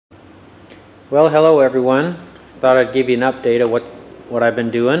Well, hello everyone. Thought I'd give you an update of what I've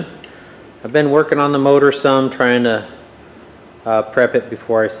been doing. I've been working on the motor some, trying to prep it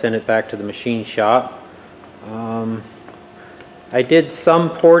before I send it back to the machine shop. I did some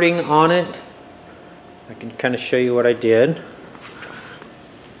porting on it. I can kind of show you what I did.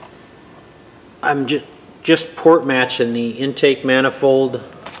 I'm just port matching the intake manifold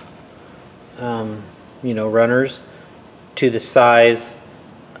runners to the size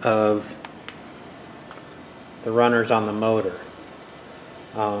of the runners on the motor.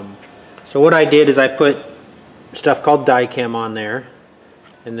 So what I did is I put stuff called die chem on there,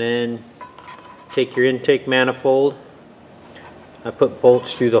 and then take your intake manifold. I put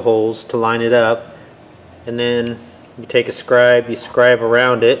bolts through the holes to line it up, and then you take a scribe, you scribe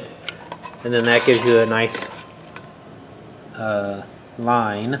around it, and then that gives you a nice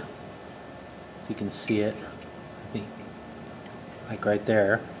line. If you can see it, like right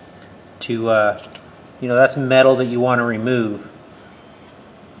there, to that's metal that you want to remove.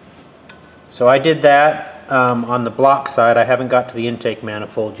 So I did that on the block side. I haven't got to the intake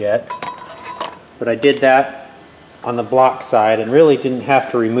manifold yet, but I did that on the block side and really didn't have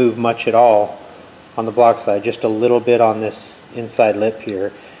to remove much at all on the block side, just a little bit on this inside lip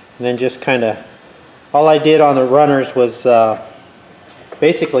here. And then just kind of, all I did on the runners was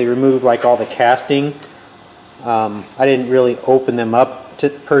basically remove like all the casting. I didn't really open them up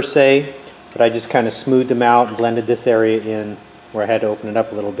per se, but I just kind of smoothed them out and blended this area in where I had to open it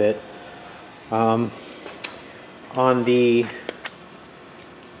up a little bit. On the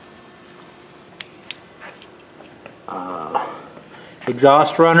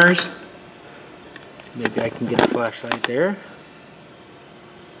exhaust runners, maybe I can get a flashlight there.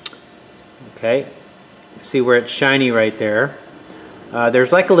 Okay, see where it's shiny right there.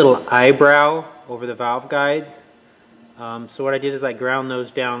 There's like a little eyebrow over the valve guides. So what I did is I ground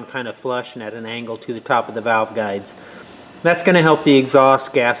those down kind of flush and at an angle to the top of the valve guides. That's going to help the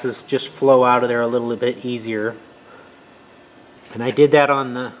exhaust gases just flow out of there a little bit easier. And I did that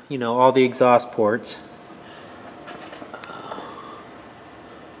on the, all the exhaust ports.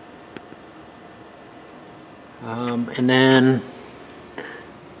 And then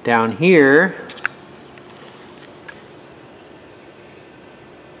down here,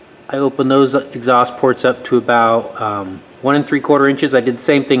 I opened those exhaust ports up to about 1 3/4 inches. I did the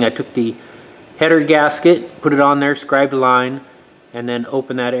same thing. I took the header gasket, put it on there, scribed a line, and then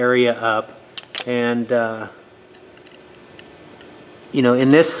open that area up. And in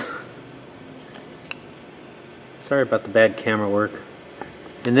this, sorry about the bad camera work,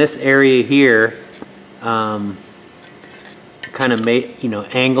 in this area here, kind of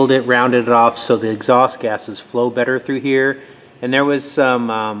angled it, rounded it off so the exhaust gases flow better through here. And there was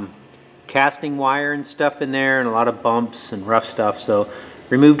some casting wire and stuff in there and a lot of bumps and rough stuff, so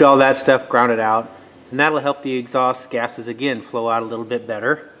removed all that stuff, ground it out, and that'll help the exhaust gases again flow out a little bit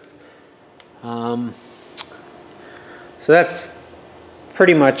better. So that's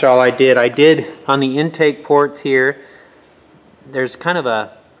pretty much all I did. I did on the intake ports here, there's kind of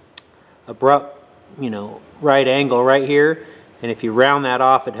a abrupt right angle right here, and if you round that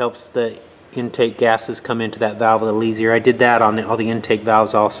off, it helps the intake gases come into that valve a little easier. I did that on all the intake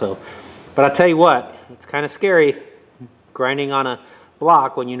valves also. But I'll tell you what, it's kind of scary grinding on a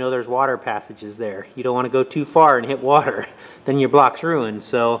block when there's water passages there. You don't want to go too far and hit water, then your block's ruined.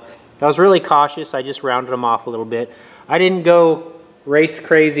 So I was really cautious. I just rounded them off a little bit. I didn't go race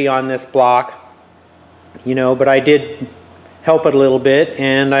crazy on this block, but I did help it a little bit,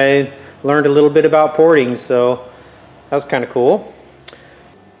 and I learned a little bit about porting, so that was kind of cool.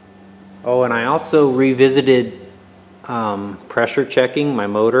 Oh, and I also revisited pressure checking my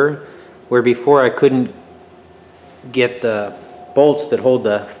motor, where before I couldn't get the bolts that hold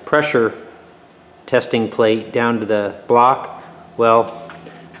the pressure testing plate down to the block. Well,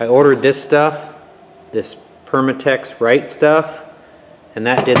 I ordered this stuff, this Permatex Right stuff, and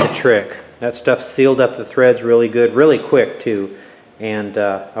that did the trick. That stuff sealed up the threads really good, really quick too, and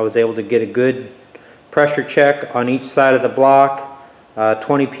I was able to get a good pressure check on each side of the block.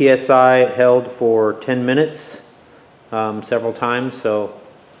 20 psi it held for 10 minutes several times, so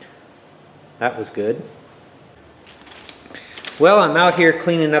that was good. Well, I'm out here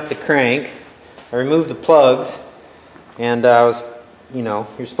cleaning up the crank. I removed the plugs, and I was, you're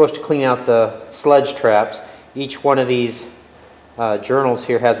supposed to clean out the sledge traps. Each one of these journals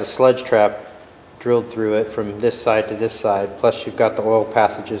here has a sledge trap drilled through it from this side to this side, plus you've got the oil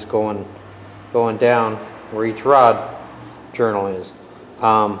passages going down where each rod journal is.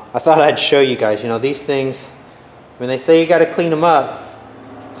 I thought I'd show you guys, these things, when they say you got to clean them up,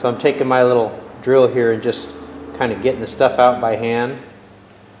 so I'm taking my little drill here and just kind of getting the stuff out by hand.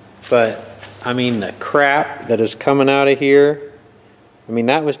 But I mean, the crap that is coming out of here. I mean,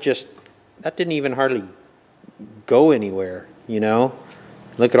 that didn't even hardly go anywhere, you know?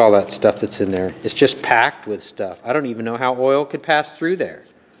 Look at all that stuff that's in there. It's just packed with stuff. I don't even know how oil could pass through there.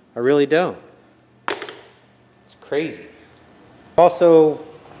 I really don't. It's crazy. Also,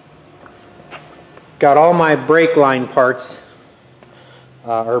 got all my brake line parts,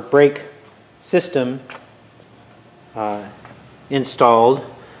 or brake system installed.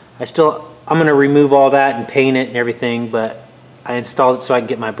 I'm going to remove all that and paint it and everything, but I installed it so I can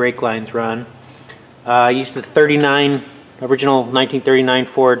get my brake lines run. I used the original 1939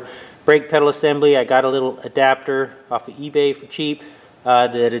 Ford brake pedal assembly. I got a little adapter off of eBay for cheap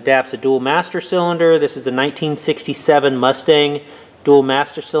that adapts a dual master cylinder. This is a 1967 Mustang dual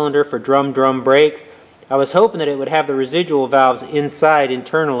master cylinder for drum brakes. I was hoping that it would have the residual valves inside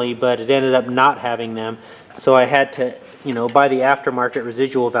internally, but it ended up not having them. So I had to, you know, buy the aftermarket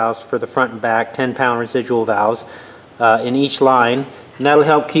residual valves for the front and back, 10-pound residual valves in each line. And that'll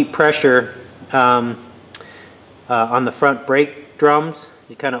help keep pressure on the front brake drums.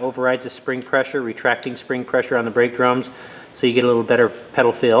 It kind of overrides the spring pressure, retracting spring pressure on the brake drums, so you get a little better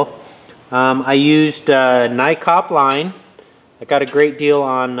pedal feel. I used coupe line. I got a great deal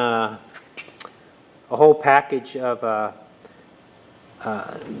on a whole package of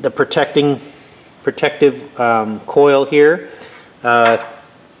the protective coil here. I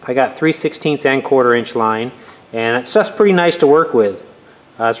got 3/16 and 1/4 inch line, and that stuff's pretty nice to work with.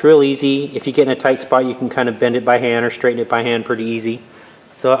 It's real easy. If you get in a tight spot, you can kind of bend it by hand or straighten it by hand pretty easy.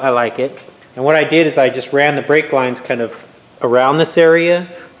 So I like it. And what I did is I just ran the brake lines kind of around this area.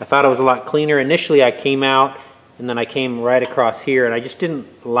 I thought it was a lot cleaner. Initially I came out and then I came right across here, and I just didn't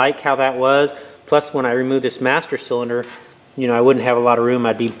like how that was. Plus, when I removed this master cylinder, you know, I wouldn't have a lot of room.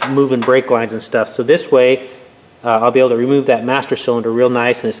 I'd be moving brake lines and stuff. So this way I'll be able to remove that master cylinder real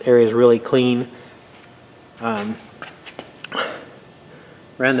nice, and this area is really clean.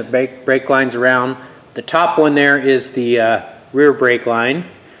 Ran the brake lines around. The top one there is the rear brake line,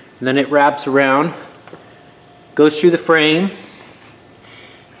 and then it wraps around, goes through the frame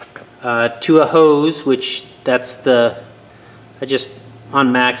to a hose, which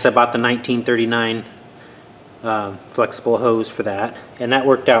on Max I bought the 1939 flexible hose for that, and that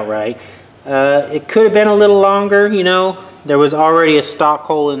worked out right. It could have been a little longer, you know. There was already a stock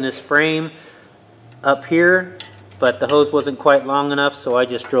hole in this frame up here, but the hose wasn't quite long enough, so I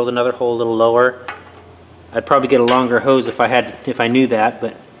just drilled another hole a little lower. I'd probably get a longer hose if I knew that,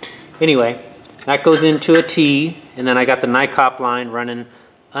 but anyway, that goes into a T, and then I got the coupe line running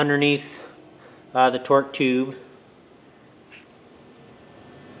underneath the torque tube.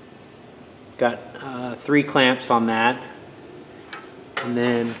 Got 3 clamps on that, and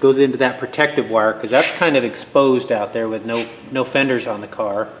then goes into that protective wire, because that's kind of exposed out there with no fenders on the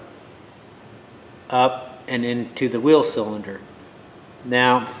car, up and into the wheel cylinder.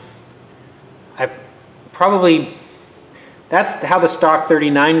 Now, that's how the stock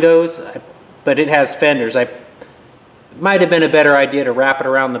 39 goes, but it has fenders. It might have been a better idea to wrap it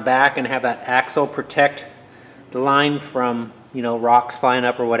around the back and have that axle protect the line from, you know, rocks flying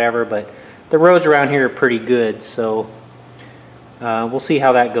up or whatever, but the roads around here are pretty good, so we'll see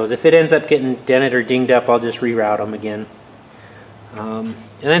how that goes. If it ends up getting dented or dinged up, I'll just reroute them again. And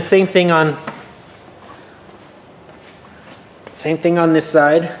then same thing on this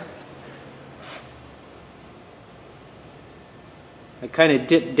side. I kind of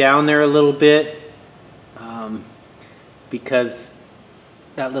dipped down there a little bit because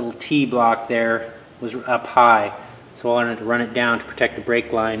that little T block there was up high, so I wanted to run it down to protect the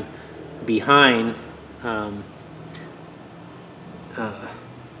brake line behind the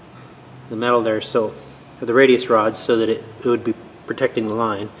metal there, so for the radius rods, so that it would be protecting the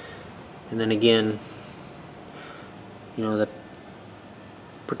line. And then again, you know, the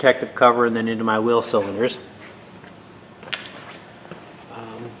protective cover, and then into my wheel cylinders.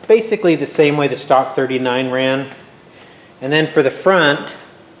 Basically the same way the stock 39 ran. And then for the front,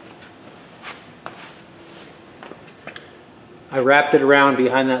 I wrapped it around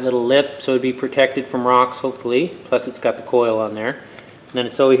behind that little lip so it'd be protected from rocks, hopefully. Plus it's got the coil on there. And then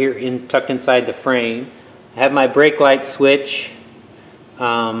it's over here tucked inside the frame. I have my brake light switch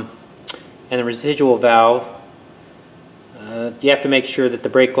and the residual valve. You have to make sure that the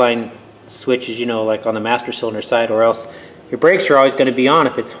brake line switch is, you know, like on the master cylinder side, or else your brakes are always going to be on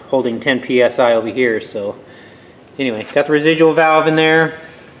if it's holding 10 psi over here. So anyway, got the residual valve in there,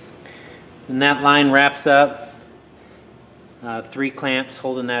 and that line wraps up. 3 clamps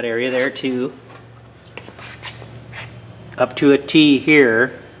holding that area there too, up to a T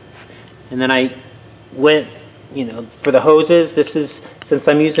here. And then I went, you know, for the hoses, this is since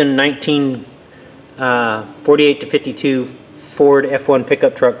I'm using 48 to 52 Ford F1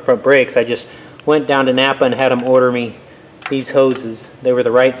 pickup truck front brakes, I just went down to Napa and had them order me these hoses. They were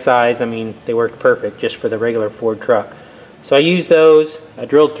the right size. I mean, they worked perfect just for the regular Ford truck. So I used those. I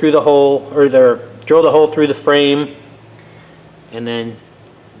drilled through the hole, or drilled a hole through the frame, and then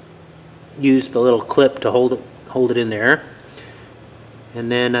used the little clip to hold it in there.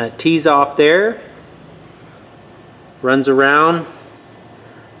 And then tees off there, runs around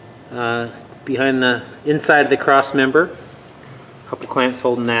behind the inside of the cross member. A couple clamps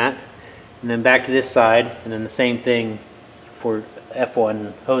holding that, and then back to this side, and then the same thing for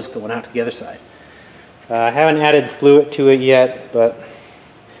F1 hose going out to the other side. I haven't added fluid to it yet, but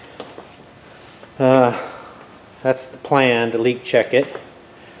that's the plan, to leak check it.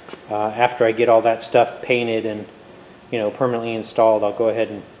 After I get all that stuff painted and permanently installed, I'll go ahead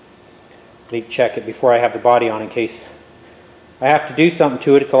and leak check it before I have the body on, in case I have to do something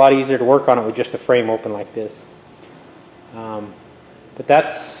to it. It's a lot easier to work on it with just the frame open like this. But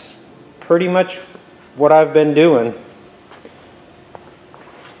that's pretty much what I've been doing.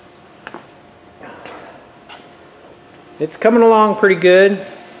 It's coming along pretty good,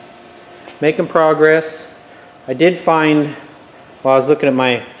 making progress. I did find, while I was looking at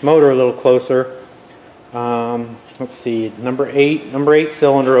my motor a little closer, let's see, number 8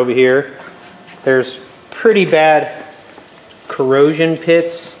 cylinder over here, there's pretty bad corrosion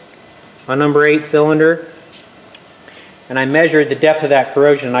pits on number 8 cylinder, and I measured the depth of that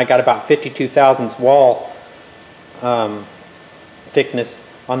corrosion, and I got about 52 thousandths wall thickness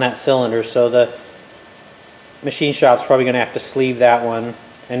on that cylinder. So the machine shop's probably going to have to sleeve that one,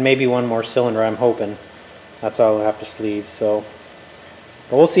 and maybe one more cylinder, I'm hoping. That's all I'll have to sleeve. So,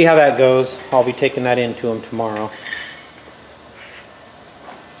 but we'll see how that goes. I'll be taking that into them tomorrow.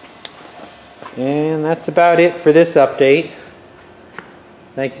 And that's about it for this update.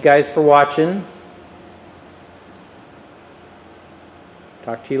 Thank you guys for watching.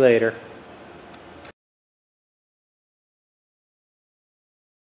 Talk to you later.